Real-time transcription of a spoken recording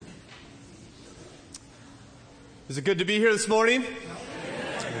Is it good to be here this morning?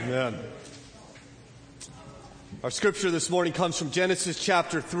 Amen. Our scripture this morning comes from Genesis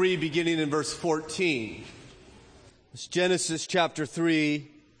chapter 3, beginning in verse 14. It's Genesis chapter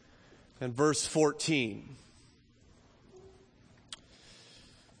 3 and verse 14.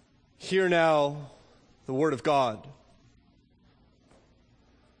 Hear now the word of God.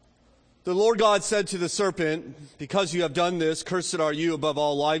 The Lord God said to the serpent, "Because you have done this, cursed are you above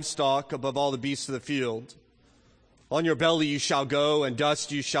all livestock, above all the beasts of the field. On your belly you shall go, and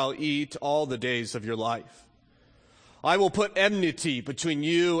dust you shall eat all the days of your life. I will put enmity between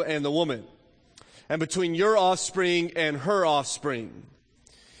you and the woman, and between your offspring and her offspring.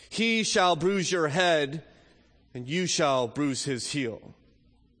 He shall bruise your head, and you shall bruise his heel."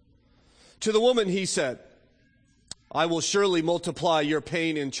 To the woman he said, "I will surely multiply your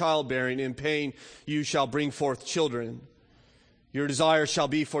pain in childbearing. In pain you shall bring forth children. Your desire shall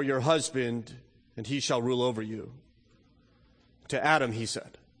be for your husband, and he shall rule over you." To Adam he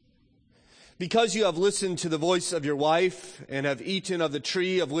said, "Because you have listened to the voice of your wife, and have eaten of the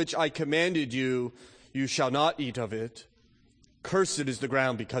tree of which I commanded you, you shall not eat of it. Cursed is the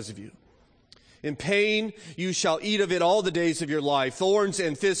ground because of you. In pain you shall eat of it all the days of your life. Thorns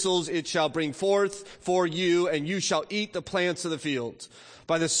and thistles it shall bring forth for you, and you shall eat the plants of the field.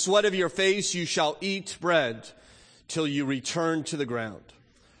 By the sweat of your face you shall eat bread, till you return to the ground.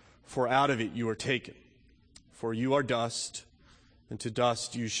 For out of it you are taken. For you are dust, and to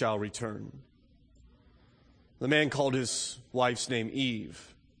dust you shall return." The man called his wife's name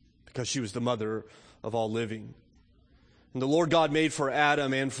Eve, because she was the mother of all living. And the Lord God made for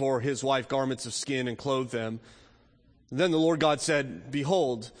Adam and for his wife garments of skin and clothed them. And then the Lord God said,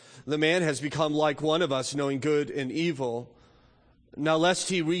 "Behold, the man has become like one of us, knowing good and evil. Now lest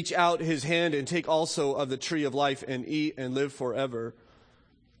he reach out his hand and take also of the tree of life and eat and live forever."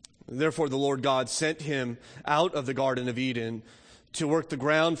 Therefore the Lord God sent him out of the Garden of Eden to work the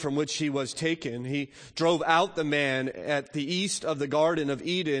ground from which he was taken. He drove out the man at the east of the Garden of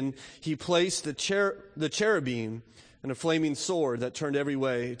Eden. He placed the cherubim and a flaming sword that turned every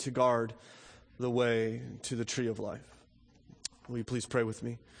way to guard the way to the tree of life. Will you please pray with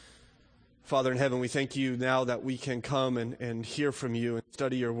me? Father in heaven, we thank you now that we can come and hear from you and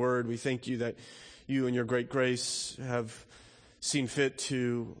study your word. We thank you that you in your great grace have seen fit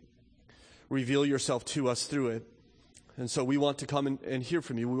to reveal yourself to us through it. And so we want to come and hear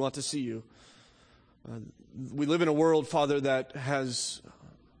from you. We want to see you. We live in a world, Father, that has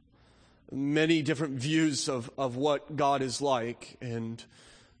many different views of what God is like, and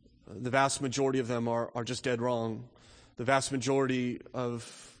the vast majority of them are just dead wrong. The vast majority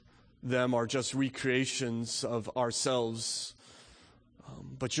of them are just recreations of ourselves.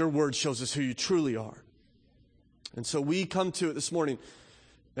 But your word shows us who you truly are. And so we come to it this morning,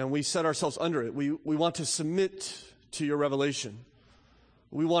 and we set ourselves under it. We want to submit to your revelation.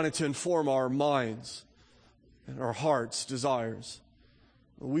 We want it to inform our minds and our hearts' desires.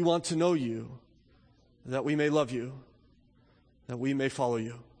 We want to know you, that we may love you, that we may follow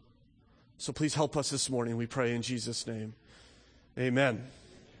you. So please help us this morning, we pray in Jesus' name. Amen.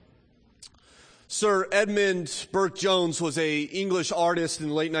 Sir Edmund Burke-Jones was an English artist in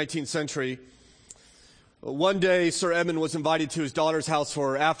the late 19th century. One day, Sir Edmund was invited to his daughter's house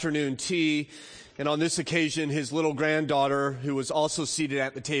for afternoon tea, and on this occasion, his little granddaughter, who was also seated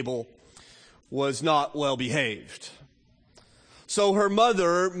at the table, was not well behaved. So her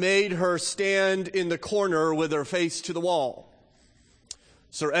mother made her stand in the corner with her face to the wall.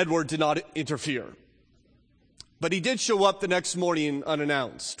 Sir Edward did not interfere. But he did show up the next morning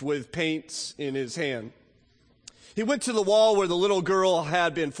unannounced with paints in his hand. He went to the wall where the little girl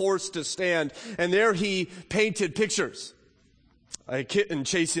had been forced to stand, and there he painted pictures. A kitten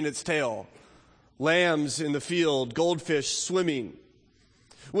chasing its tail, lambs in the field, goldfish swimming.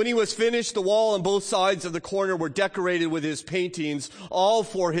 When he was finished, the wall on both sides of the corner were decorated with his paintings, all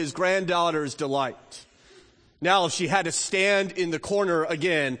for his granddaughter's delight. Now, if she had to stand in the corner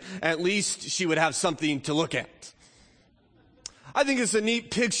again, at least she would have something to look at. I think it's a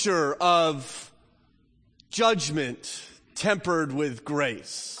neat picture of judgment tempered with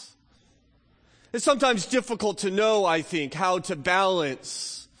grace. It's sometimes difficult to know, I think, how to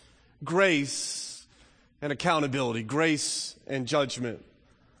balance grace and accountability, grace and judgment.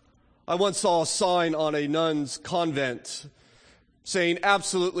 I once saw a sign on a nun's convent saying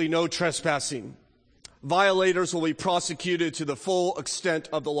absolutely no trespassing. Violators will be prosecuted to the full extent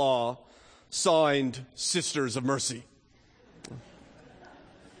of the law. Signed, Sisters of Mercy.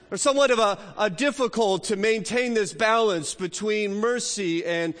 or somewhat of a difficult to maintain this balance between mercy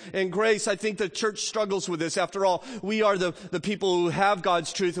and grace. I think the church struggles with this. After all, we are the people who have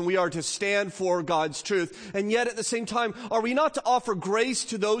God's truth, and we are to stand for God's truth. And yet at the same time, are we not to offer grace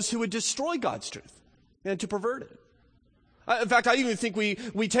to those who would destroy God's truth and to pervert it? In fact, I even think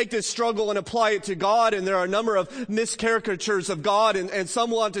we take this struggle and apply it to God, and there are a number of miscaricatures of God, and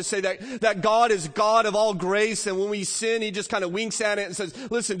some want to say that God is God of all grace, and when we sin, He just kind of winks at it and says,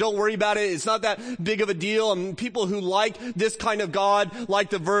 listen, don't worry about it, it's not that big of a deal. And people who like this kind of God,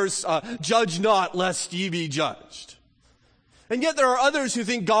 like the verse, judge not lest ye be judged. And yet there are others who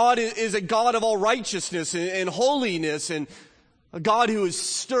think God is a God of all righteousness and holiness, and a God who is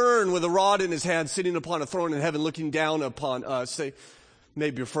stern with a rod in His hand, sitting upon a throne in heaven, looking down upon us. They may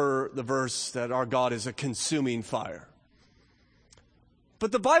prefer the verse that our God is a consuming fire.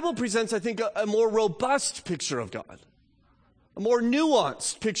 But the Bible presents, I think, a more robust picture of God. A more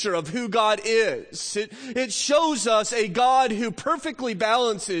nuanced picture of who God is. It shows us a God who perfectly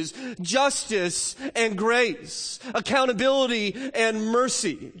balances justice and grace, accountability and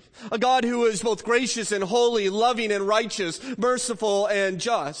mercy. A God who is both gracious and holy, loving and righteous, merciful and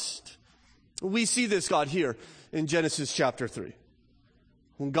just. We see this God here in Genesis chapter 3,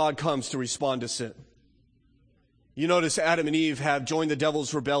 when God comes to respond to sin. You notice Adam and Eve have joined the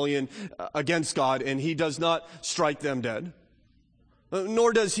devil's rebellion against God, and He does not strike them dead.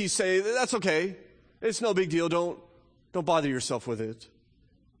 Nor does He say, that's okay, it's no big deal, don't bother yourself with it.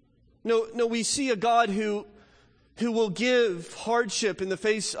 No, we see a God who will give hardship in the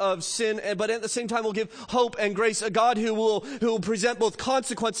face of sin, but at the same time will give hope and grace. A God who will present both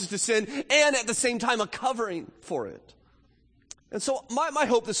consequences to sin and at the same time a covering for it. And so my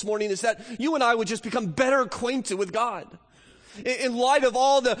hope this morning is that you and I would just become better acquainted with God. In light of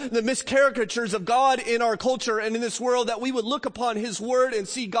all the miscaricatures of God in our culture and in this world, that we would look upon His Word and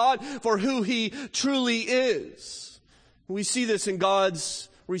see God for who He truly is. We see this in God's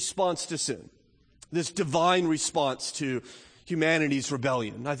response to sin, this divine response to humanity's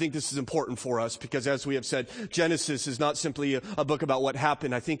rebellion. I think this is important for us because, as we have said, Genesis is not simply a book about what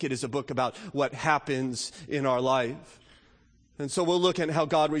happened. I think it is a book about what happens in our life. And so we'll look at how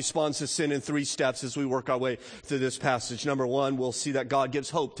God responds to sin in 3 steps as we work our way through this passage. Number 1, we'll see that God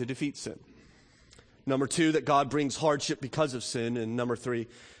gives hope to defeat sin. Number 2, that God brings hardship because of sin. And number 3,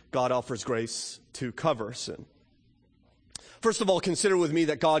 God offers grace to cover sin. First of all, consider with me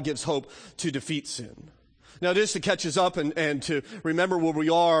that God gives hope to defeat sin. Now, just to catch us up and to remember where we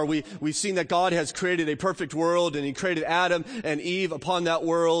are, we've seen that God has created a perfect world, and He created Adam and Eve upon that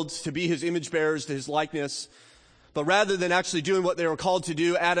world to be His image bearers, to His likeness. But rather than actually doing what they were called to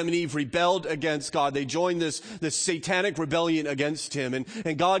do, Adam and Eve rebelled against God. They joined this satanic rebellion against Him.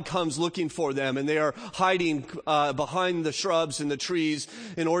 And God comes looking for them, and they are hiding behind the shrubs and the trees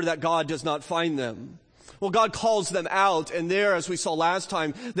in order that God does not find them. Well, God calls them out, and there, as we saw last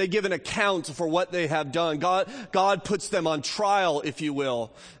time, they give an account for what they have done. God puts them on trial, if you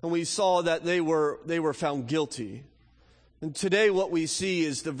will. And we saw that they were found guilty. And today what we see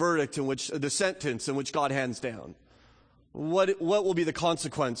is the verdict the sentence in which God hands down. What will be the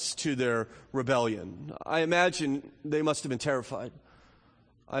consequence to their rebellion? I imagine they must have been terrified.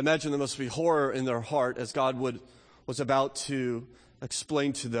 I imagine there must be horror in their heart as God was about to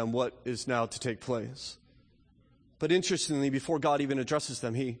explain to them what is now to take place. But interestingly, before God even addresses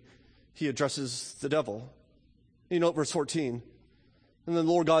them, He addresses the devil. You note verse 14. And then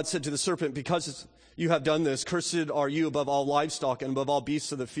the Lord God said to the serpent, because you have done this, cursed are you above all livestock and above all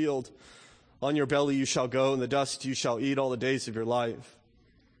beasts of the field. On your belly you shall go, and the dust you shall eat all the days of your life.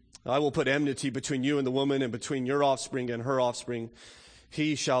 I will put enmity between you and the woman, and between your offspring and her offspring.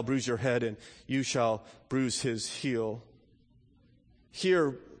 He shall bruise your head, and you shall bruise his heel.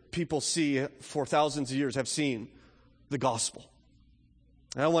 Here, people for thousands of years, have seen the gospel.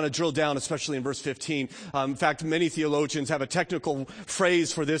 And I want to drill down, especially in verse 15. In fact, many theologians have a technical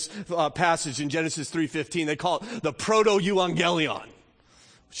phrase for this passage in Genesis 3:15. They call it the proto-evangelion,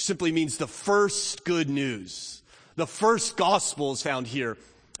 which simply means the first good news. The first gospel is found here.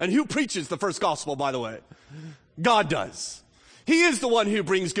 And who preaches the first gospel, by the way? God does. He is the one who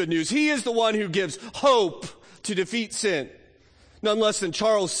brings good news. He is the one who gives hope to defeat sin. None less than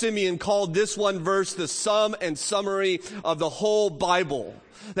Charles Simeon called this one verse the sum and summary of the whole Bible.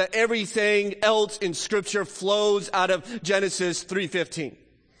 That everything else in Scripture flows out of Genesis 3:15.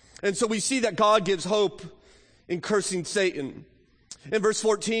 And so we see that God gives hope in cursing Satan. In verse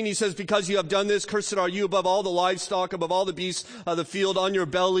 14, he says, because you have done this, cursed are you above all the livestock, above all the beasts of the field. On your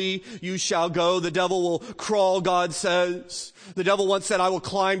belly you shall go. The devil will crawl, God says. The devil once said, I will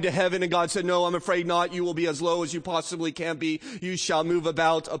climb to heaven. And God said, no, I'm afraid not. You will be as low as you possibly can be. You shall move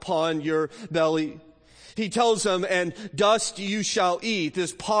about upon your belly. He tells him, and dust you shall eat.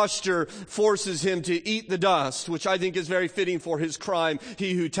 This posture forces him to eat the dust, which I think is very fitting for his crime.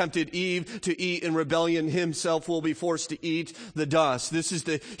 He who tempted Eve to eat in rebellion himself will be forced to eat the dust. This is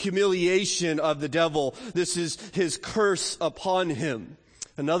the humiliation of the devil. This is his curse upon him.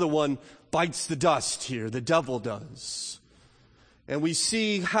 Another one bites the dust here. The devil does. And we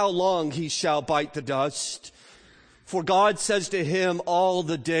see how long he shall bite the dust. For God says to him, all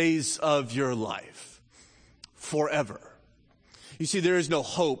the days of your life. Forever. You see, there is no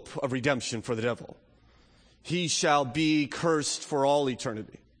hope of redemption for the devil. He shall be cursed for all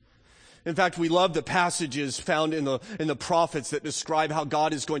eternity. In fact, we love the passages found in the prophets that describe how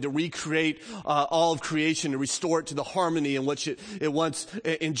God is going to recreate all of creation and restore it to the harmony in which it once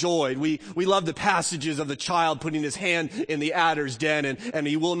enjoyed. We love the passages of the child putting his hand in the adder's den and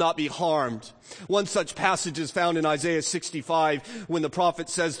he will not be harmed. One such passage is found in Isaiah 65 when the prophet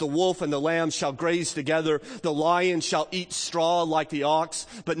says, the wolf and the lamb shall graze together, the lion shall eat straw like the ox.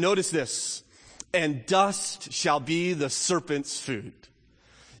 But notice this, and dust shall be the serpent's food.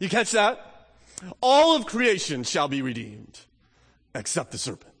 You catch that? All of creation shall be redeemed, except the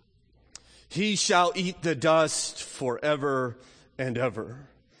serpent. He shall eat the dust forever and ever.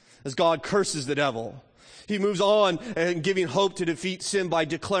 As God curses the devil, he moves on and giving hope to defeat sin by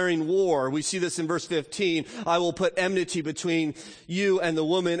declaring war. We see this in verse 15. I will put enmity between you and the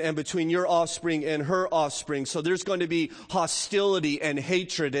woman and between your offspring and her offspring. So there's going to be hostility and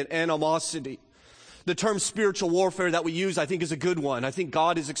hatred and animosity. The term spiritual warfare that we use, I think, is a good one. I think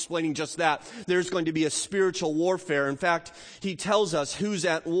God is explaining just that. There's going to be a spiritual warfare. In fact, he tells us who's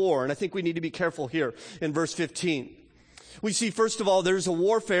at war. And I think we need to be careful here in verse 15. We see, first of all, there's a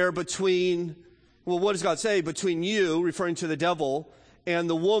warfare between, well, what does God say? Between you, referring to the devil, and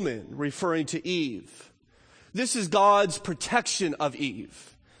the woman, referring to Eve. This is God's protection of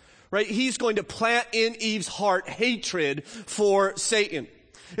Eve, right? He's going to plant in Eve's heart hatred for Satan.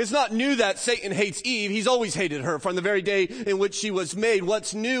 It's not new that Satan hates Eve. He's always hated her from the very day in which she was made.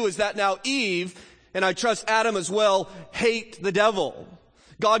 What's new is that now Eve, and I trust Adam as well, hate the devil.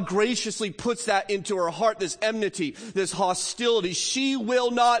 God graciously puts that into her heart, this enmity, this hostility. She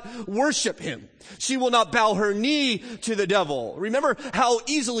will not worship him. She will not bow her knee to the devil. Remember how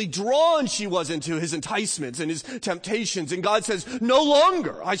easily drawn she was into his enticements and his temptations. And God says, no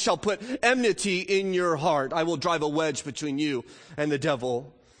longer I shall put enmity in your heart. I will drive a wedge between you and the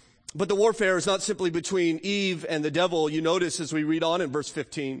devil. But the warfare is not simply between Eve and the devil. You notice as we read on in verse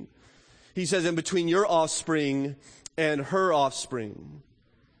 15, he says, and between your offspring and her offspring.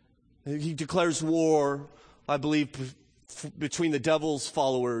 He declares war, I believe, between the devil's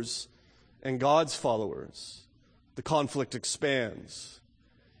followers and God's followers. The conflict expands.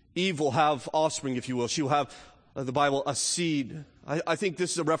 Eve will have offspring, if you will. She will have, the Bible, a seed. I think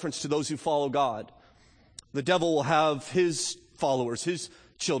this is a reference to those who follow God. The devil will have his followers, his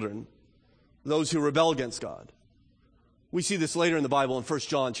children, those who rebel against God. We see this later in the Bible in 1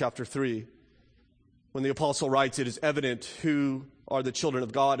 John chapter 3, when the apostle writes, it is evident who are the children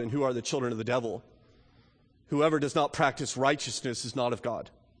of God and who are the children of the devil. Whoever does not practice righteousness is not of God,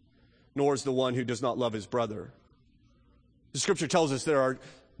 nor is the one who does not love his brother. The scripture tells us there are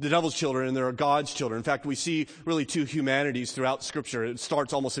the devil's children and there are God's children. In fact, we see really two humanities throughout scripture. It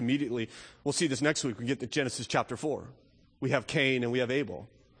starts almost immediately. We'll see this next week. We get to Genesis chapter 4. We have Cain and we have Abel.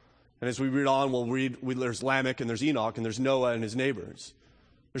 And as we read on, there's Lamech and there's Enoch and there's Noah and his neighbors.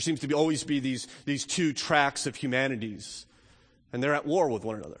 There seems to always be these two tracks of humanities. And they're at war with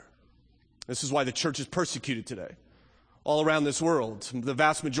one another. This is why the church is persecuted today. All around this world, the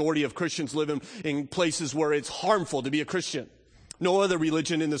vast majority of Christians live in places where it's harmful to be a Christian. No other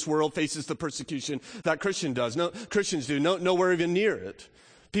religion in this world faces the persecution that Christians do. Nowhere even near it.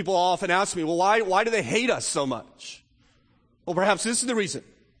 People often ask me, well, why do they hate us so much? Well, perhaps this is the reason.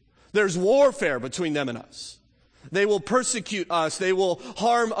 There's warfare between them and us. They will persecute us. They will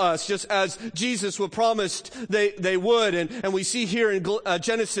harm us, just as Jesus was promised they would. And we see here in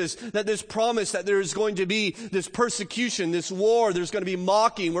Genesis that this promise that there's going to be this persecution, this war, there's going to be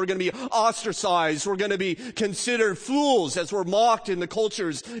mocking. We're going to be ostracized. We're going to be considered fools as we're mocked in the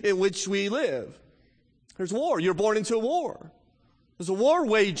cultures in which we live. There's war. You're born into a war. There's a war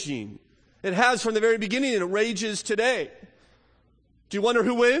waging. It has from the very beginning and it rages today. Do you wonder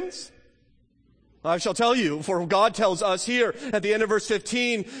who wins? I shall tell you, for God tells us here at the end of verse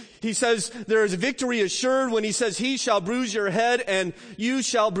 15, he says there is victory assured when he says, he shall bruise your head and you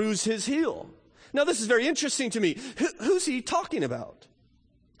shall bruise his heel. Now this is very interesting to me. Who's he talking about?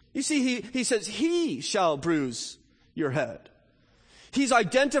 You see, he says he shall bruise your head. He's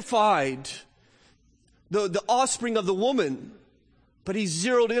identified the offspring of the woman, but he's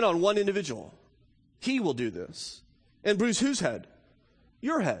zeroed in on one individual. He will do this. And bruise whose head?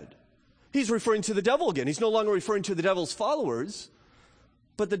 Your head. He's referring to the devil again. He's no longer referring to the devil's followers,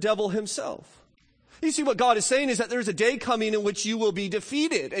 but the devil himself. You see, what God is saying is that there's a day coming in which you will be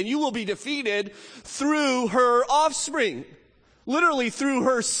defeated, and you will be defeated through her offspring, literally through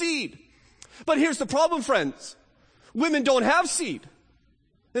her seed. But here's the problem, friends. Women don't have seed.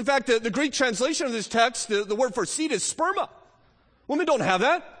 In fact, the Greek translation of this text, the word for seed is sperma. Women don't have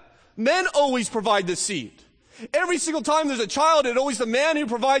that. Men always provide the seed. Every single time there's a child, it's always the man who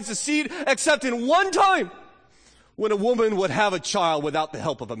provides the seed, except in one time when a woman would have a child without the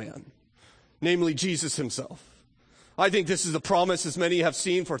help of a man, namely Jesus himself. I think this is the promise, as many have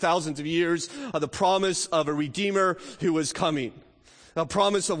seen for thousands of years, of the promise of a Redeemer who is coming. A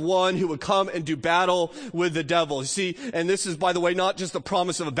promise of one who would come and do battle with the devil. You see, and this is, by the way, not just a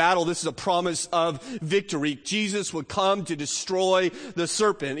promise of a battle. This is a promise of victory. Jesus would come to destroy the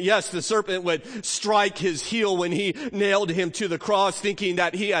serpent. Yes, the serpent would strike his heel when he nailed him to the cross, thinking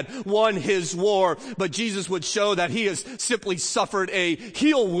that he had won his war. But Jesus would show that he has simply suffered a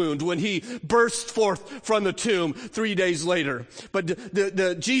heel wound when he burst forth from the tomb 3 days later.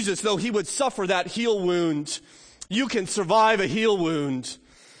 But Jesus, though he would suffer that heel wound, you can survive a heel wound,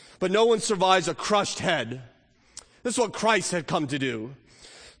 but no one survives a crushed head. This is what Christ had come to do.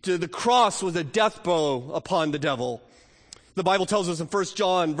 The cross was a death blow upon the devil. The Bible tells us in 1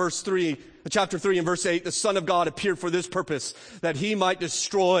 John chapter 3 and verse 8, the Son of God appeared for this purpose, that he might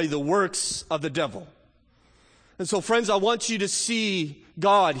destroy the works of the devil. And so, friends, I want you to see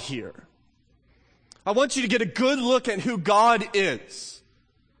God here. I want you to get a good look at who God is.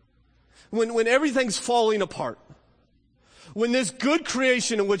 When everything's falling apart, when this good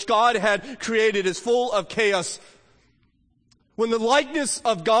creation in which God had created is full of chaos, when the likeness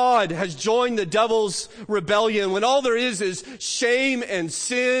of God has joined the devil's rebellion, when all there is shame and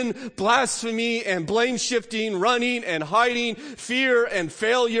sin, blasphemy and blame shifting, running and hiding, fear and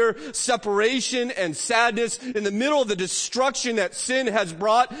failure, separation and sadness, in the middle of the destruction that sin has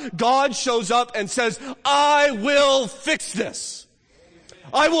brought, God shows up and says, I will fix this.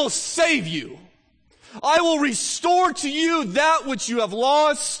 I will save you. I will restore to you that which you have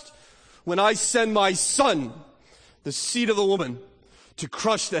lost when I send my Son, the seed of the woman, to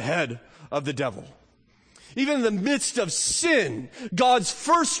crush the head of the devil. Even in the midst of sin, God's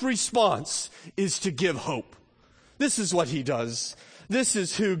first response is to give hope. This is what he does. This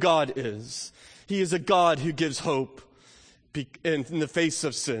is who God is. He is a God who gives hope in the face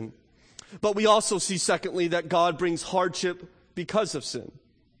of sin. But we also see, secondly, that God brings hardship because of sin.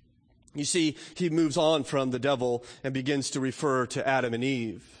 You see, he moves on from the devil and begins to refer to Adam and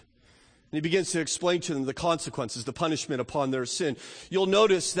Eve. And he begins to explain to them the consequences, the punishment upon their sin. You'll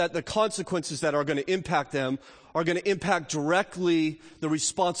notice that the consequences that are going to impact them are going to impact directly the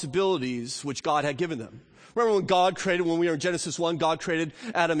responsibilities which God had given them. Remember when we were in Genesis 1, God created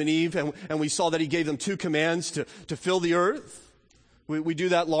Adam and Eve, and we saw that he gave them 2 commands to fill the earth. We do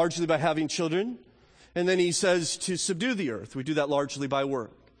that largely by having children. And then he says to subdue the earth. We do that largely by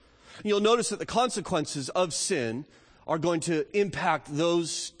work. You'll notice that the consequences of sin are going to impact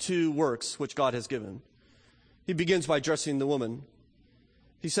those 2 works which God has given. He begins by addressing the woman.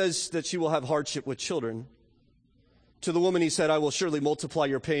 He says that she will have hardship with children. To the woman he said, I will surely multiply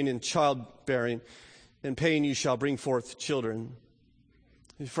your pain in childbearing. In pain you shall bring forth children.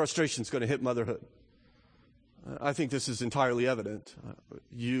 Frustration is going to hit motherhood. I think this is entirely evident.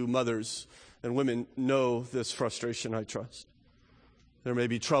 You mothers and women know this frustration, I trust. There may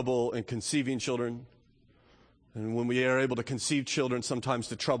be trouble in conceiving children. And when we are able to conceive children, sometimes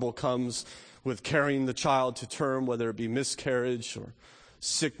the trouble comes with carrying the child to term, whether it be miscarriage or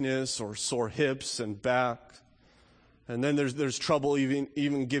sickness or sore hips and back. And then there's trouble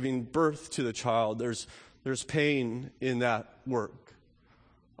even giving birth to the child. There's pain in that work.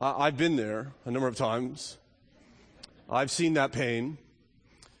 I've been there a number of times. I've seen that pain.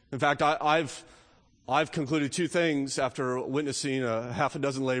 In fact, I've concluded 2 things after witnessing a half a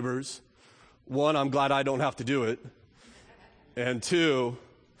dozen labors. 1, I'm glad I don't have to do it. And 2,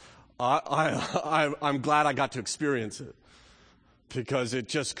 I'm glad I got to experience it, because it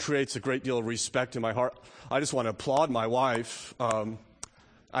just creates a great deal of respect in my heart. I just want to applaud my wife.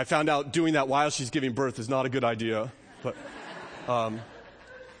 I found out doing that while she's giving birth is not a good idea. But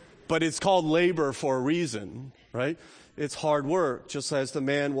but it's called labor for a reason, right? It's hard work, just as the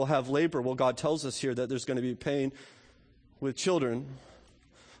man will have labor. Well, God tells us here that there's going to be pain with children.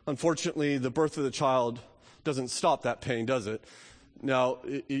 Unfortunately, the birth of the child doesn't stop that pain, does it? Now,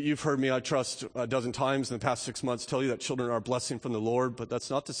 you've heard me, I trust, a dozen times in the past 6 months tell you that children are a blessing from the Lord, but that's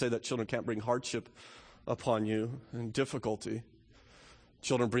not to say that children can't bring hardship upon you and difficulty.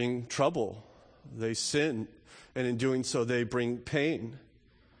 Children bring trouble. They sin, and in doing so, they bring pain.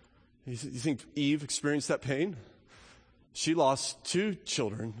 You think Eve experienced that pain? She lost 2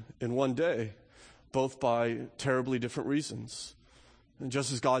 children in one day, both by terribly different reasons. And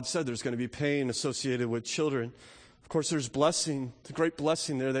just as God said, there's going to be pain associated with children. Of course, there's blessing, the great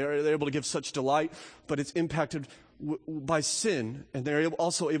blessing there. They're able to give such delight, but it's impacted by sin, and they're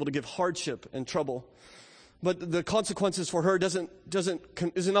also able to give hardship and trouble. But the consequences for her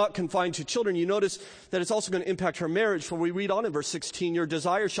is not confined to children. You notice that it's also going to impact her marriage. For we read on in verse 16, your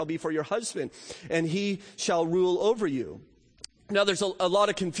desire shall be for your husband, and he shall rule over you. Now, there's a lot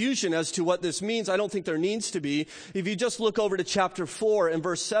of confusion as to what this means. I don't think there needs to be. If you just look over to chapter 4 and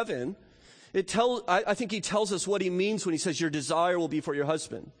verse 7, I think he tells us what he means when he says your desire will be for your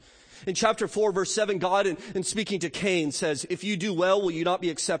husband. In chapter 4, verse 7, God, in speaking to Cain, says, if you do well, will you not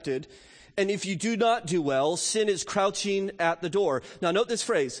be accepted? And if you do not do well, sin is crouching at the door. Now, note this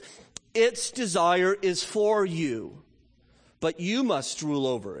phrase. Its desire is for you, but you must rule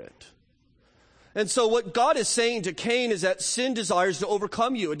over it. And so what God is saying to Cain is that sin desires to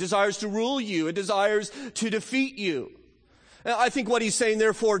overcome you. It desires to rule you. It desires to defeat you. And I think what he's saying,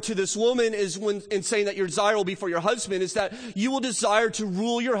 therefore, to this woman is in saying that your desire will be for your husband is that you will desire to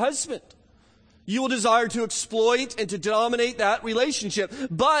rule your husband. You will desire to exploit and to dominate that relationship.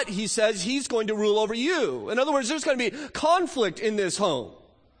 But, he says, he's going to rule over you. In other words, there's going to be conflict in this home.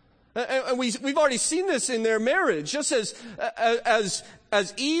 And we've already seen this in their marriage, just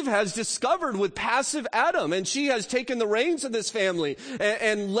as Eve has discovered with passive Adam, and she has taken the reins of this family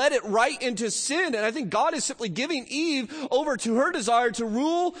and led it right into sin. And I think God is simply giving Eve over to her desire to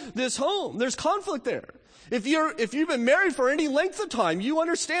rule this home. There's conflict there. If you've been married for any length of time, you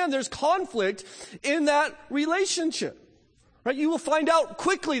understand there's conflict in that relationship. Right? You will find out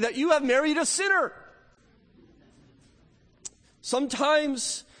quickly that you have married a sinner.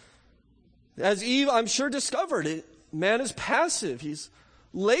 Sometimes, as Eve, I'm sure, discovered it, man is passive. He's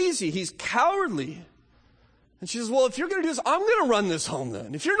lazy. He's cowardly. And she says, well, if you're going to do this, I'm going to run this home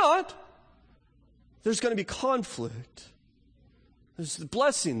then. If you're not, there's going to be conflict. There's the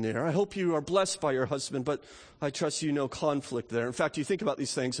blessing there. I hope you are blessed by your husband, but I trust you know conflict there. In fact, you think about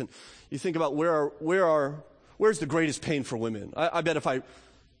these things and you think about where's the greatest pain for women. I bet if I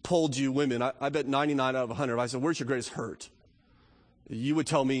polled you women, I bet 99 out of 100, if I said, where's your greatest hurt? You would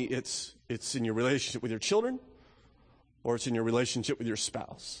tell me it's in your relationship with your children or it's in your relationship with your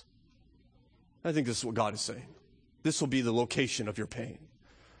spouse. I think this is what God is saying. This will be the location of your pain.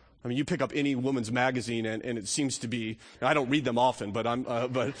 I mean, you pick up any woman's magazine and it seems to be, I don't read them often, but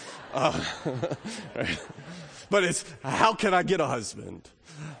but it's, how can I get a husband?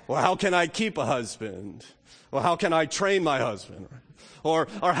 Well, how can I keep a husband? Well, how can I train my husband? Or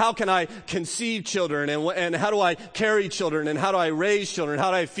how can I conceive children and how do I carry children and how do I raise children? How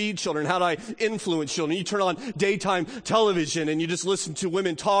do I feed children? How do I influence children? You turn on daytime television and you just listen to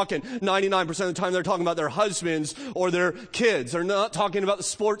women talk and 99% of the time they're talking about their husbands or their kids. They're not talking about the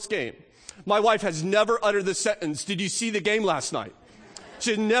sports game. My wife has never uttered the sentence, did you see the game last night?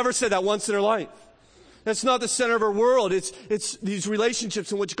 She had never said that once in her life. That's not the center of her world. It's these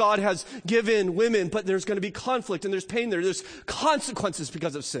relationships in which God has given women, but there's going to be conflict and there's pain there. There's consequences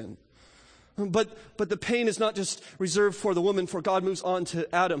because of sin. But the pain is not just reserved for the woman, for God moves on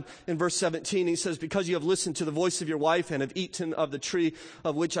to Adam in verse 17. He says, because you have listened to the voice of your wife and have eaten of the tree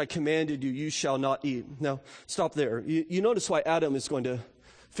of which I commanded you, you shall not eat. Now, stop there. You notice why Adam is going to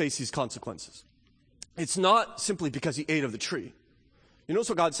face these consequences. It's not simply because he ate of the tree. You notice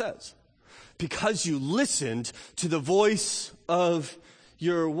what God says. Because you listened to the voice of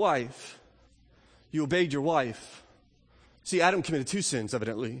your wife. You obeyed your wife. See, Adam committed 2 sins,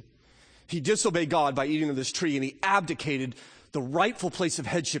 evidently. He disobeyed God by eating of this tree, and he abdicated the rightful place of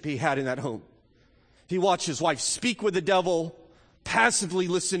headship he had in that home. He watched his wife speak with the devil, passively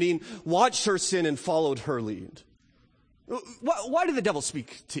listening, watched her sin, and followed her lead. Why did the devil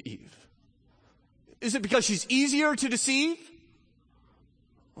speak to Eve? Is it because she's easier to deceive?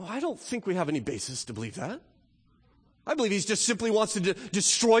 Well, I don't think we have any basis to believe that. I believe he just simply wants to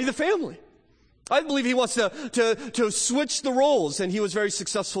destroy the family. I believe he wants to switch the roles, and he was very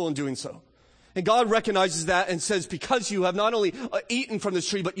successful in doing so. And God recognizes that and says, because you have not only eaten from this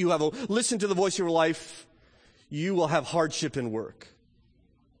tree, but you have listened to the voice of your life, you will have hardship in work.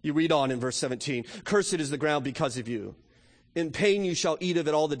 You read on in verse 17. Cursed is the ground because of you. In pain you shall eat of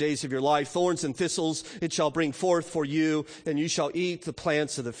it all the days of your life. Thorns and thistles it shall bring forth for you, and you shall eat the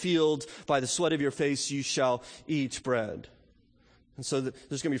plants of the field. By the sweat of your face you shall eat bread. And so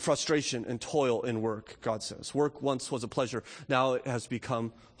there's going to be frustration and toil in work, God says. Work once was a pleasure. Now it has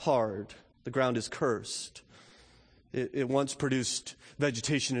become hard. The ground is cursed. It once produced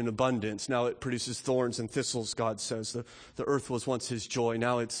vegetation in abundance. Now it produces thorns and thistles, God says. The earth was once his joy.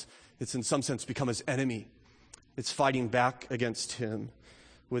 Now it's in some sense become his enemy. It's fighting back against him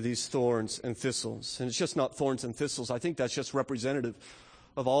with these thorns and thistles. And it's just not thorns and thistles. I think that's just representative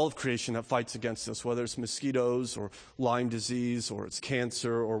of all of creation that fights against us, whether it's mosquitoes or Lyme disease or it's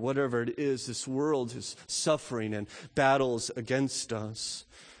cancer or whatever it is. This world is suffering and battles against us.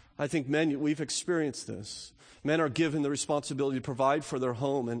 I think we've experienced this. Men are given the responsibility to provide for their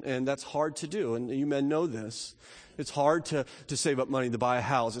home, and that's hard to do, and you men know this. It's hard to save up money to buy a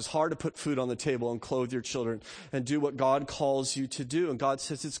house. It's hard to put food on the table and clothe your children and do what God calls you to do. And God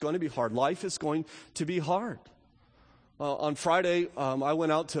says it's going to be hard. Life is going to be hard. On Friday, I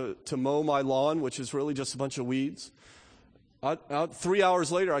went out to mow my lawn, which is really just a bunch of weeds. 3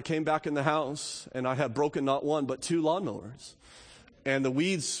 hours later, I came back in the house, and I had broken not one, but 2 lawnmowers. And the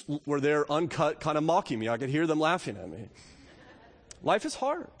weeds were there uncut, kind of mocking me. I could hear them laughing at me. Life is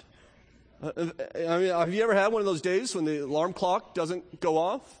hard. I mean, have you ever had one of those days when the alarm clock doesn't go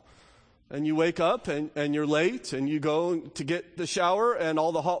off? And you wake up and you're late and you go to get the shower and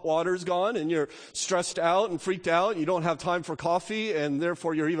all the hot water's gone and you're stressed out and freaked out. You don't have time for coffee and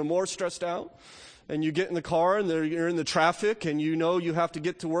therefore you're even more stressed out. And you get in the car and you're in the traffic and you know you have to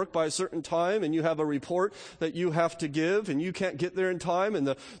get to work by a certain time and you have a report that you have to give and you can't get there in time and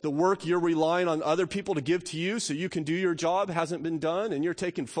the work you're relying on other people to give to you so you can do your job hasn't been done and you're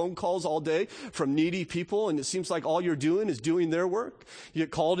taking phone calls all day from needy people and it seems like all you're doing is doing their work. You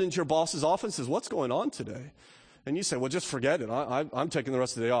get called into your boss's office and says, "What's going on today?" And you say, "Well, just forget it. I'm taking the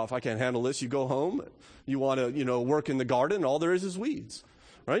rest of the day off. I can't handle this." You go home, you want to, work in the garden and all there is weeds.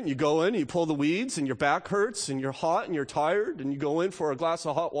 Right? And you go in, you pull the weeds, and your back hurts, and you're hot, and you're tired, and you go in for a glass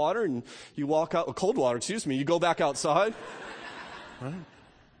of hot water, and you walk out, cold water, you go back outside. Right?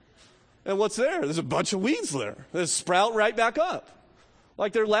 And what's there? There's a bunch of weeds there. They sprout right back up.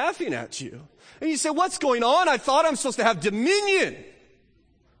 Like they're laughing at you. And you say, "What's going on? I thought I'm supposed to have dominion.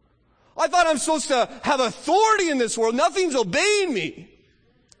 I thought I'm supposed to have authority in this world. Nothing's obeying me."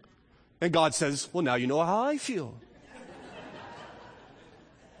 And God says, "Well, now you know how I feel.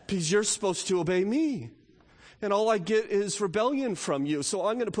 Because you're supposed to obey me. And all I get is rebellion from you. So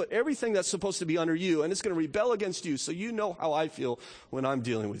I'm going to put everything that's supposed to be under you, and it's going to rebel against you. So you know how I feel when I'm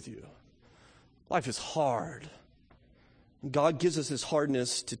dealing with you." Life is hard. And God gives us this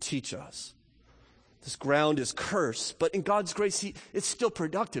hardness to teach us. This ground is cursed, but in God's grace, it's still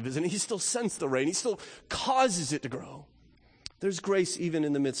productive, isn't it? He still sends the rain. He still causes it to grow. There's grace even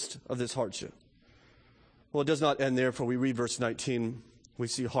in the midst of this hardship. Well, it does not end there, for we read verse 19. We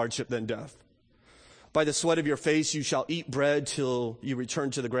see hardship, then death. "By the sweat of your face you shall eat bread till you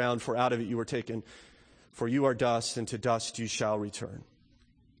return to the ground, for out of it you were taken. For you are dust, and to dust you shall return."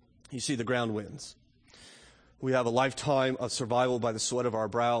 You see, the ground wins. We have a lifetime of survival by the sweat of our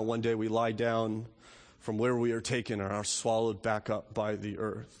brow, and one day we lie down from where we are taken and are swallowed back up by the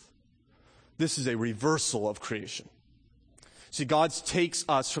earth. This is a reversal of creation. See, God takes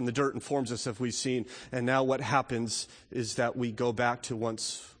us from the dirt and forms us, as we've seen, and now what happens is that we go back to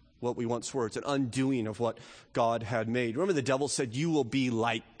what we once were. It's an undoing of what God had made. Remember, the devil said, "You will be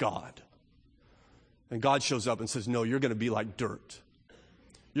like God." And God shows up and says, "No, you're going to be like dirt.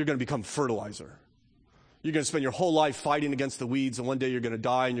 You're going to become fertilizer. You're going to spend your whole life fighting against the weeds, and one day you're going to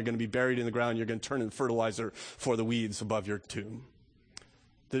die, and you're going to be buried in the ground. You're going to turn into fertilizer for the weeds above your tomb."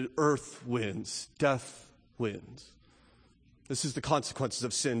 The earth wins. Death wins. This is the consequences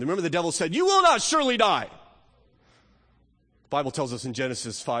of sin. Remember, the devil said, "You will not surely die." The Bible tells us in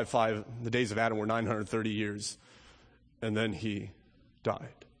Genesis 5:5, the days of Adam were 930 years, and then he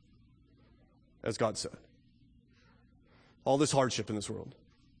died, as God said. All this hardship in this world,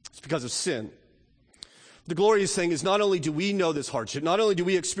 it's because of sin. The glorious thing is not only do we know this hardship, not only do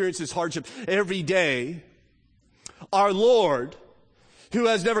we experience this hardship every day, our Lord, who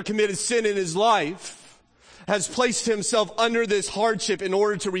has never committed sin in his life, has placed himself under this hardship in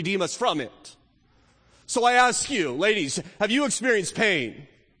order to redeem us from it. So I ask you, ladies, have you experienced pain?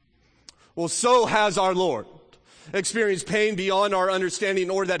 Well, so has our Lord experienced pain beyond our understanding in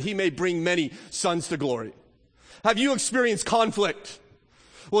order that he may bring many sons to glory. Have you experienced conflict?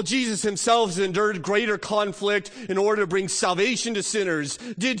 Well, Jesus himself has endured greater conflict in order to bring salvation to sinners.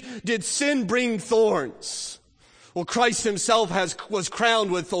 Did sin bring thorns? Well, Christ himself was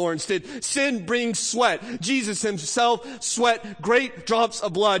crowned with thorns. Did sin bring sweat? Jesus himself sweat great drops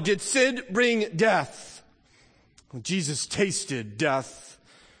of blood. Did sin bring death? When Jesus tasted death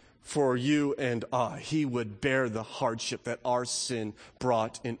for you and I, he would bear the hardship that our sin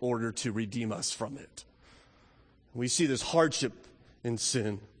brought in order to redeem us from it. We see this hardship in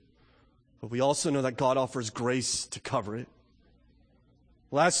sin, but we also know that God offers grace to cover it.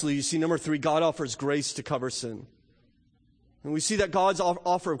 Lastly, you see number 3, God offers grace to cover sin. And we see that God's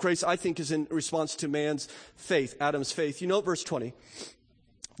offer of grace, I think, is in response to man's faith, Adam's faith. You know, verse 20,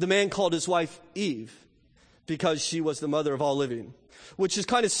 the man called his wife Eve because she was the mother of all living, which is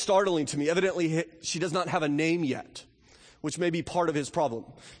kind of startling to me. Evidently, she does not have a name yet, which may be part of his problem.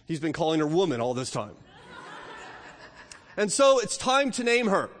 He's been calling her woman all this time. And so it's time to name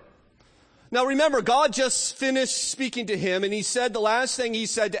her. Now remember, God just finished speaking to him, and he said, the last thing he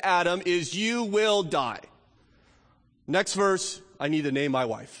said to Adam is, you will die. Next verse, I need to name my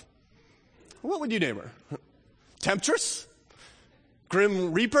wife. What would you name her? Temptress?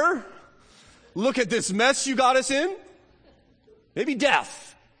 Grim Reaper? Look at this mess you got us in? Maybe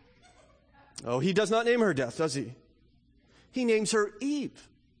Death. Oh, he does not name her Death, does he? He names her Eve,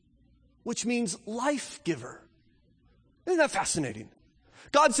 which means life giver. Isn't that fascinating?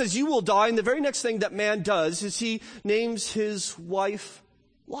 God says you will die, and the very next thing that man does is he names his wife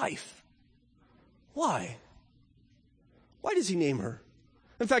Life. Why? Why does he name her?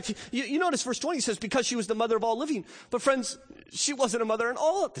 In fact, you notice verse 20 says, because she was the mother of all living. But friends, she wasn't a mother at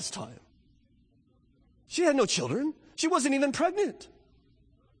all at this time. She had no children. She wasn't even pregnant.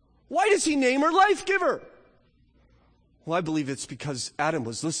 Why does he name her Life Giver? Well, I believe it's because Adam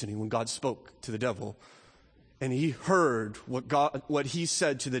was listening when God spoke to the devil. And he heard what he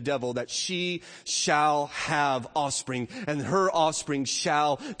said to the devil, that she shall have offspring, and her offspring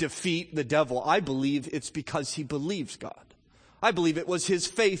shall defeat the devil. I believe it's because he believed God. I believe it was his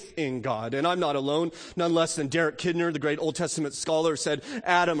faith in God. And I'm not alone. None less than Derek Kidner, the great Old Testament scholar, said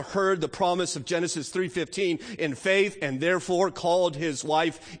Adam heard the promise of Genesis 3:15 in faith and therefore called his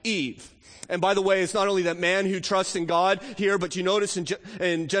wife Eve. And by the way, it's not only that man who trusts in God here, but you notice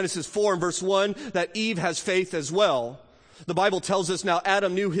in Genesis 4 and verse 1 that Eve has faith as well. The Bible tells us now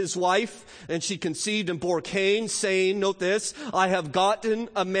Adam knew his wife, and she conceived and bore Cain, saying, note this, I have gotten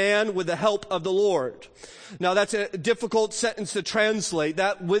a man with the help of the Lord. Now that's a difficult sentence to translate.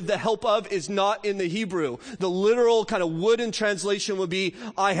 That with the help of is not in the Hebrew. The literal kind of wooden translation would be,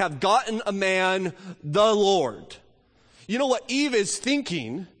 I have gotten a man, the Lord. You know what Eve is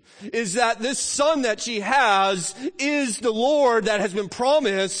thinking is that this son that she has is the Lord that has been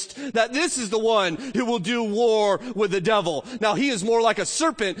promised, that this is the one who will do war with the devil. Now he is more like a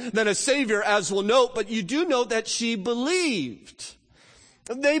serpent than a savior, as we'll note, but you do note that she believed.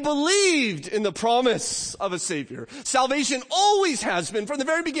 They believed in the promise of a savior. Salvation always has been, from the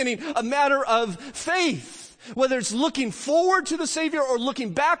very beginning, a matter of faith. Whether it's looking forward to the Savior or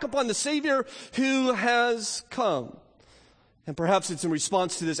looking back upon the Savior who has come. And perhaps it's in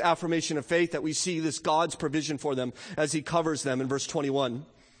response to this affirmation of faith that we see this God's provision for them as he covers them in verse 21.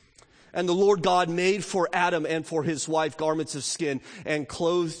 And the Lord God made for Adam and for his wife garments of skin and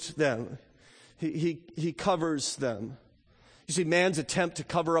clothed them. He covers them. You see, man's attempt to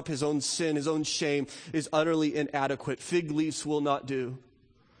cover up his own sin, his own shame, is utterly inadequate. Fig leaves will not do.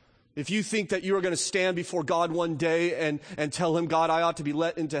 If you think that you are going to stand before God one day and tell him, God, I ought to be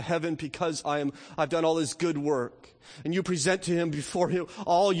let into heaven because I've done all this good work, and you present to him before him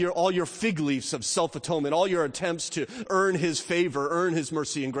all your fig leaves of self-atonement, all your attempts to earn his favor, earn his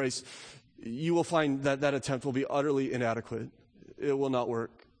mercy and grace, you will find that that attempt will be utterly inadequate. It will not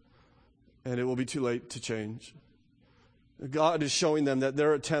work, and it will be too late to change. God is showing them that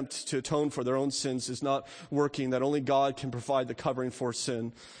their attempt to atone for their own sins is not working, that only God can provide the covering for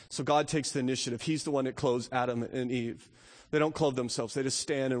sin. So God takes the initiative. He's the one that clothes Adam and Eve. They don't clothe themselves. They just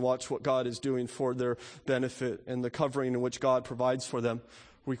stand and watch what God is doing for their benefit. And the covering in which God provides for them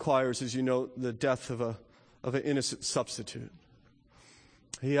requires, as you know, the death of an innocent substitute.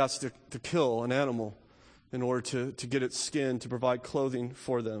 He has to kill an animal in order to get its skin to provide clothing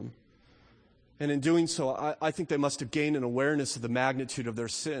for them. And in doing so, I think they must have gained an awareness of the magnitude of their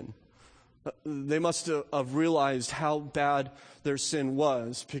sin. They must have realized how bad their sin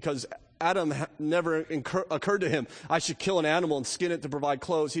was, because Adam never occurred to him, I should kill an animal and skin it to provide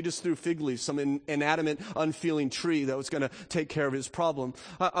clothes. He just threw fig leaves, some inanimate, unfeeling tree that was going to take care of his problem.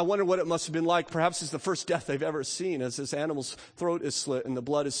 I wonder what it must have been like. Perhaps it's the first death they've ever seen, as this animal's throat is slit and the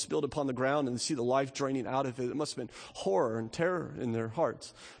blood is spilled upon the ground and they see the life draining out of it. It must have been horror and terror in their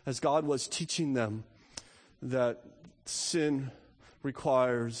hearts as God was teaching them that sin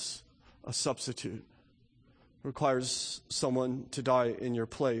requires a substitute. requires someone to die in your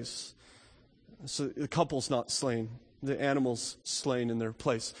place. So the couple's not slain. The animal's slain in their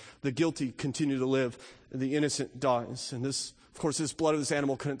place. The guilty continue to live. The innocent dies. And this, of course, this blood of this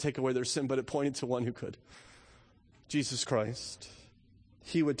animal couldn't take away their sin, but it pointed to one who could. Jesus Christ.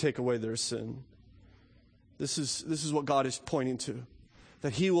 He would take away their sin. This is what God is pointing to.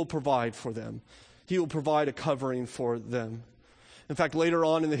 That he will provide for them. He will provide a covering for them. In fact, later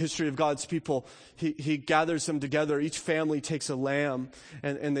on in the history of God's people, he gathers them together. Each family takes a lamb,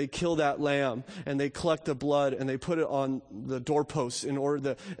 and they kill that lamb, and they collect the blood, and they put it on the doorposts in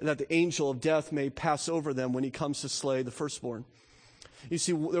order that the angel of death may pass over them when he comes to slay the firstborn. You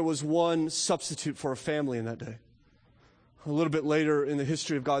see, there was one substitute for a family in that day. A little bit later in the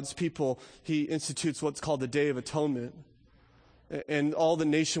history of God's people, he institutes what's called the Day of Atonement. And all the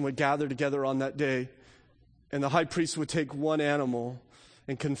nation would gather together on that day. And the high priest would take one animal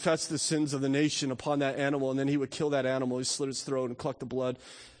and confess the sins of the nation upon that animal. And then he would kill that animal. He slit its throat and collect the blood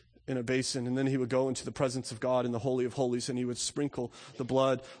in a basin. And then he would go into the presence of God in the Holy of Holies. And he would sprinkle the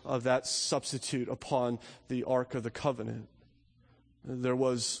blood of that substitute upon the Ark of the Covenant. There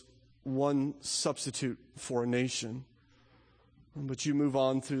was one substitute for a nation. But you move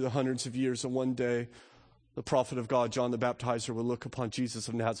on through the hundreds of years, and one day the prophet of God, John the Baptizer, will look upon Jesus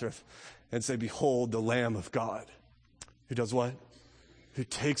of Nazareth and say, "Behold, the Lamb of God, who does what? Who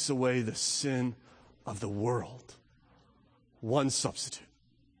takes away the sin of the world." One substitute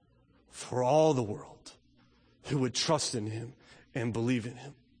for all the world who would trust in him and believe in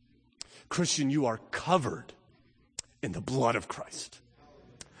him. Christian, you are covered in the blood of Christ.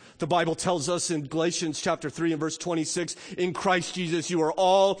 The Bible tells us in Galatians chapter 3 and verse 26, in Christ Jesus you are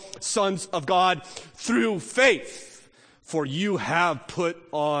all sons of God through faith, for you have put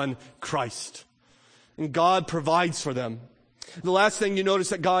on Christ. And God provides for them. The last thing you notice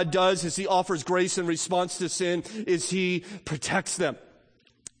that God does as he offers grace in response to sin is he protects them.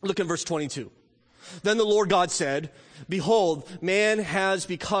 Look in verse 22. Then the Lord God said, "Behold, man has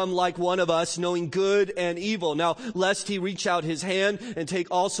become like one of us, knowing good and evil. Now, lest he reach out his hand and take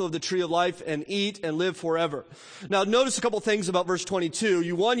also of the tree of life and eat and live forever." Now, notice a couple things about verse 22.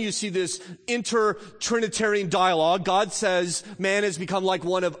 You see this inter-Trinitarian dialogue. God says man has become like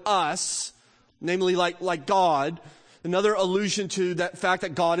one of us, namely like God. Another allusion to that fact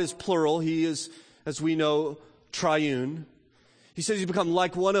that God is plural. He is, as we know, triune. He says he's become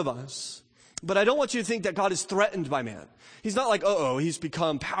like one of us. But I don't want you to think that God is threatened by man. He's not like, he's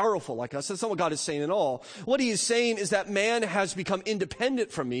become powerful like us. That's not what God is saying at all. What he is saying is that man has become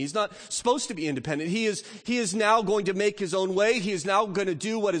independent from me. He's not supposed to be independent. He is now going to make his own way. He is now going to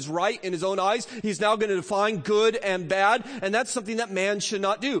do what is right in his own eyes. He's now going to define good and bad. And that's something that man should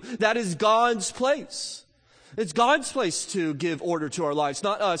not do. That is God's place. It's God's place to give order to our lives,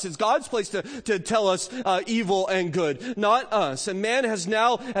 not us. It's God's place to tell us evil and good, not us. And man has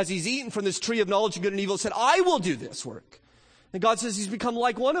now, as he's eaten from this tree of knowledge of good and evil, said, "I will do this work." And God says he's become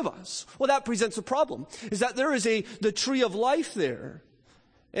like one of us. Well, that presents a problem, is that there is the tree of life there.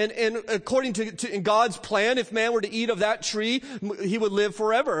 And according to in God's plan, if man were to eat of that tree, he would live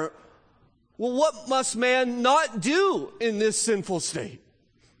forever. Well, what must man not do in this sinful state?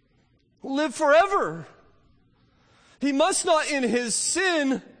 Live forever. He must not in his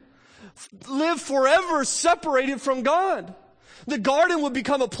sin live forever separated from God. The garden would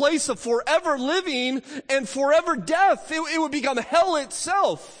become a place of forever living and forever death. It would become hell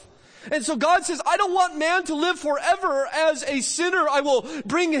itself. And so God says, I don't want man to live forever as a sinner. I will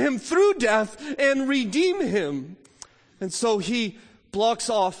bring him through death and redeem him. And so he blocks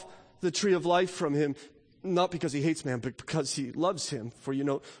off the tree of life from him, not because he hates man, but because he loves him. For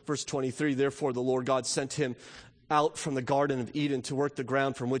verse 23, therefore the Lord God sent him out from the Garden of Eden to work the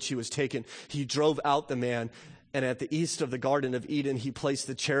ground from which he was taken. He drove out the man, and at the east of the Garden of Eden he placed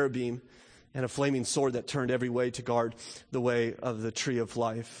the cherubim and a flaming sword that turned every way to guard the way of the tree of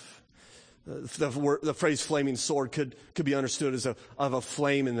life. The phrase flaming sword could be understood as of a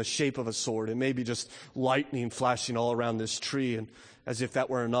flame in the shape of a sword. It may be just lightning flashing all around this tree, and as if that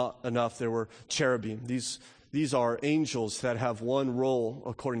were not enough, there were cherubim. These are angels that have one role,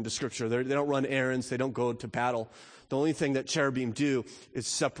 according to Scripture. They don't run errands. They don't go to battle. The only thing that cherubim do is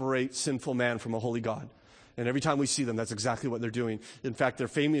separate sinful man from a holy God. And every time we see them, that's exactly what they're doing. In fact, they're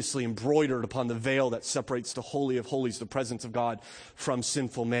famously embroidered upon the veil that separates the Holy of Holies, the presence of God, from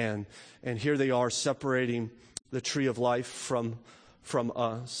sinful man. And here they are separating the tree of life from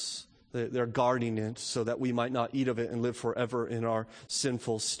us. They're guarding it so that we might not eat of it and live forever in our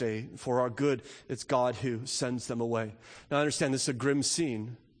sinful state. For our good, it's God who sends them away. Now, I understand this is a grim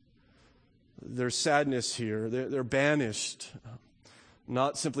scene. There's sadness here. They're banished.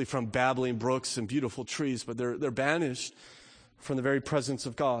 not simply from babbling brooks and beautiful trees, but they're banished from the very presence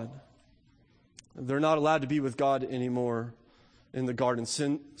of God. They're not allowed to be with God anymore in the garden.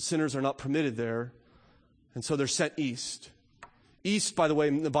 Sinners are not permitted there, and so they're sent east. East, by the way,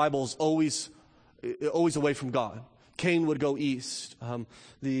 in the Bible is always away from God. Cain would go east.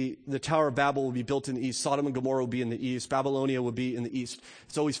 The Tower of Babel would be built in the east. Sodom and Gomorrah would be in the east. Babylonia would be in the east.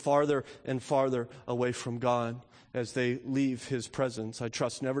 It's always farther and farther away from God as they leave his presence. I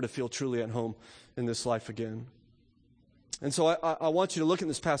trust never to feel truly at home in this life again. And so I want you to look at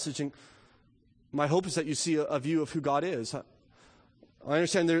this passage, and my hope is that you see a view of who God is. I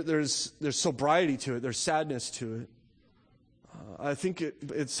understand there's sobriety to it. There's sadness to it. I think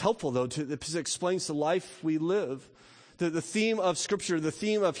it's helpful, though, because it explains the life we live. The theme of Scripture, the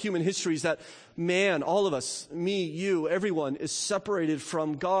theme of human history is that man, all of us, me, you, everyone, is separated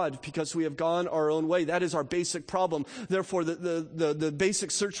from God because we have gone our own way. That is our basic problem. Therefore, the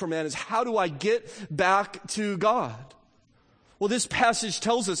basic search for man is, how do I get back to God? Well, this passage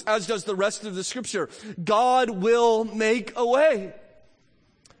tells us, as does the rest of the Scripture, God will make a way.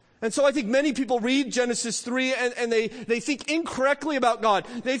 And so I think many people read Genesis 3 and they think incorrectly about God.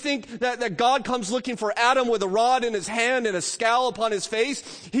 They think that God comes looking for Adam with a rod in his hand and a scowl upon his face.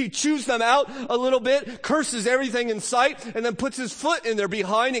 He chews them out a little bit, curses everything in sight, and then puts his foot in there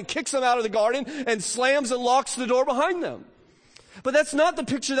behind and kicks them out of the garden and slams and locks the door behind them. But that's not the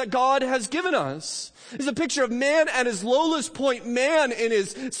picture that God has given us. It's a picture of man at his lowest point, man in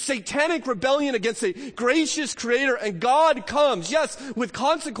his satanic rebellion against a gracious creator. And God comes, yes, with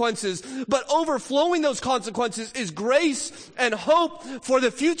consequences, but overflowing those consequences is grace and hope for the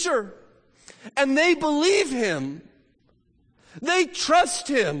future. And they believe him. They trust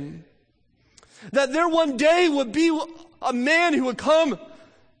him. That there one day would be a man who would come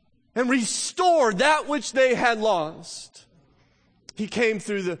and restore that which they had lost. He came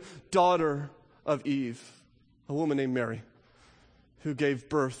through the daughter of Eve, a woman named Mary, who gave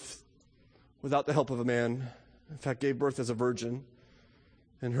birth without the help of a man. In fact, gave birth as a virgin.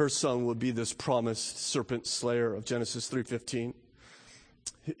 And her son would be this promised serpent slayer of Genesis 3:15.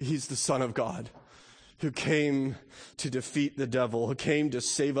 He's the Son of God who came to defeat the devil, who came to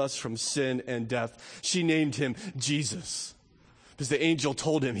save us from sin and death. She named him Jesus because the angel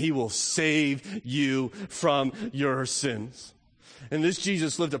told him he will save you from your sins. And this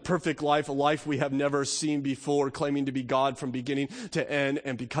Jesus lived a perfect life, a life we have never seen before, claiming to be God from beginning to end.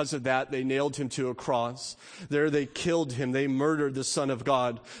 And because of that, they nailed him to a cross. There they killed him. They murdered the Son of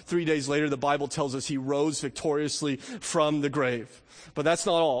God. 3 days later, the Bible tells us he rose victoriously from the grave. But that's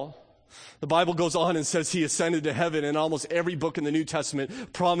not all. The Bible goes on and says he ascended to heaven, and almost every book in the New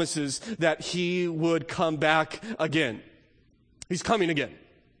Testament promises that he would come back again. He's coming again.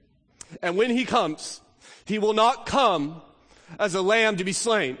 And when he comes, he will not come as a lamb to be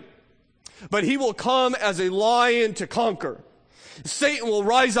slain, but he will come as a lion to conquer. Satan will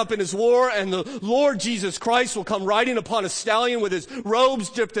rise up in his war, and the Lord Jesus Christ will come riding upon a stallion with his robes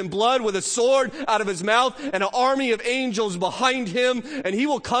dipped in blood, with a sword out of his mouth, and an army of angels behind him. And he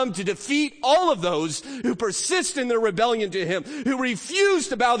will come to defeat all of those who persist in their rebellion to him, who refuse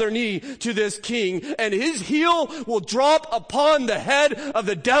to bow their knee to this king. And his heel will drop upon the head of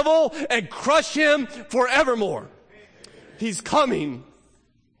the devil and crush him forevermore. He's coming.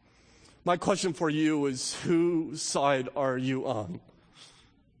 My question for you is, whose side are you on?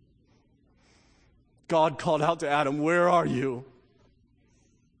 God called out to Adam, where are you?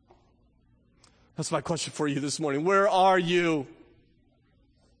 That's my question for you this morning. Where are you?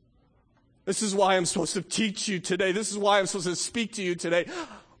 This is why I'm supposed to teach you today. This is why I'm supposed to speak to you today.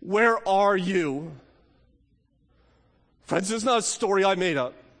 Where are you? Friends, this is not a story I made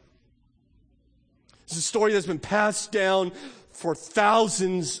up. It's a story that's been passed down for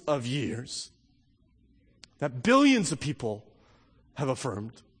thousands of years, that billions of people have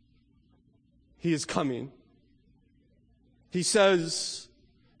affirmed. He is coming. He says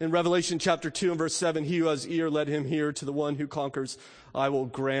in Revelation chapter 2 and verse 7, he who has ear, let him hear. To the one who conquers, I will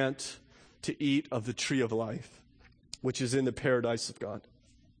grant to eat of the tree of life, which is in the paradise of God.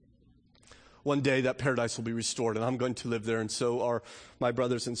 One day that paradise will be restored, and I'm going to live there, and so are my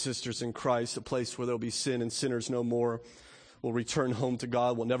brothers and sisters in Christ, a place where there will be sin and sinners no more. We'll return home to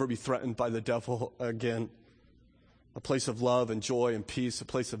God. We'll never be threatened by the devil again. A place of love and joy and peace, a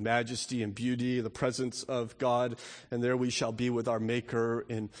place of majesty and beauty, the presence of God. And there we shall be with our Maker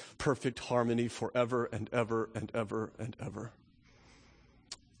in perfect harmony forever and ever and ever and ever.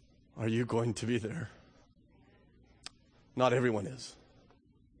 Are you going to be there? Not everyone is.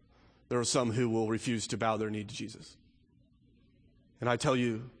 There are some who will refuse to bow their knee to Jesus. And I tell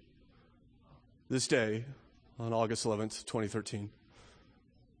you, this day, on August 11th, 2013,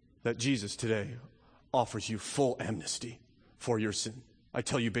 that Jesus today offers you full amnesty for your sin. I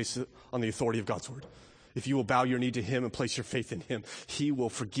tell you based on the authority of God's word. If you will bow your knee to him and place your faith in him, he will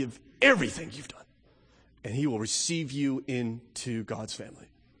forgive everything you've done. And he will receive you into God's family.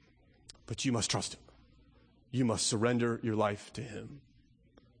 But you must trust him. You must surrender your life to him.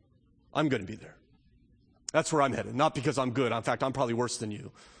 I'm going to be there. That's where I'm headed. Not because I'm good. In fact, I'm probably worse than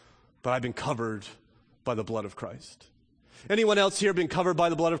you. But I've been covered by the blood of Christ. Anyone else here been covered by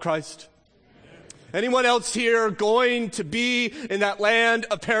the blood of Christ? Anyone else here going to be in that land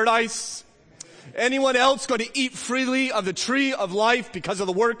of paradise? Anyone else going to eat freely of the tree of life because of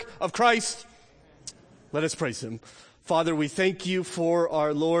the work of Christ? Let us praise him. Father, we thank you for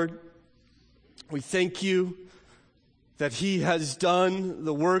our Lord. We thank you that he has done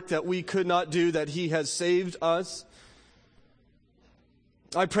the work that we could not do, that he has saved us.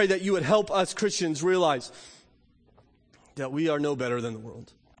 I pray that you would help us Christians realize that we are no better than the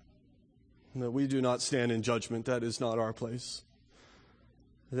world. That we do not stand in judgment. That is not our place.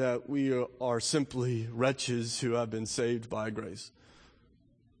 That we are simply wretches who have been saved by grace.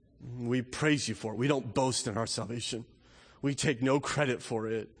 We praise you for it. We don't boast in our salvation. We take no credit for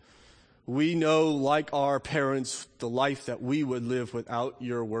it. We know, like our parents, the life that we would live without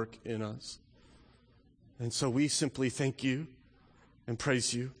your work in us. And so we simply thank you and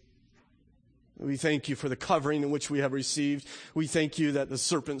praise you. We thank you for the covering in which we have received. We thank you that the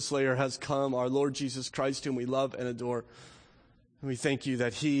serpent slayer has come, our Lord Jesus Christ, whom we love and adore. And we thank you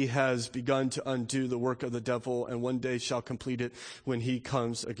that he has begun to undo the work of the devil and one day shall complete it when he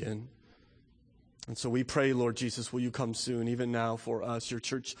comes again. And so we pray, Lord Jesus, will you come soon, even now for us. Your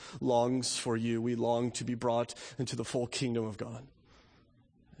church longs for you. We long to be brought into the full kingdom of God.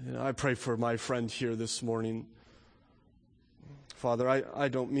 And I pray for my friend here this morning. Father, I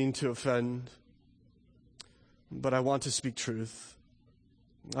don't mean to offend, but I want to speak truth.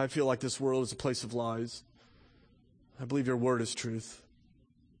 I feel like this world is a place of lies. I believe your word is truth.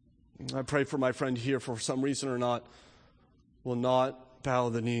 I pray for my friend here, for some reason or not, will not bow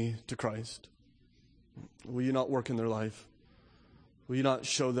the knee to Christ. Will you not work in their life? Will you not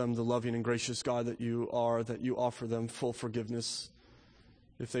show them the loving and gracious God that you are, that you offer them full forgiveness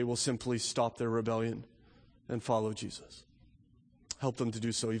if they will simply stop their rebellion and follow Jesus? Help them to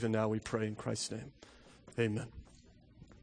do so even now, we pray in Christ's name. Amen.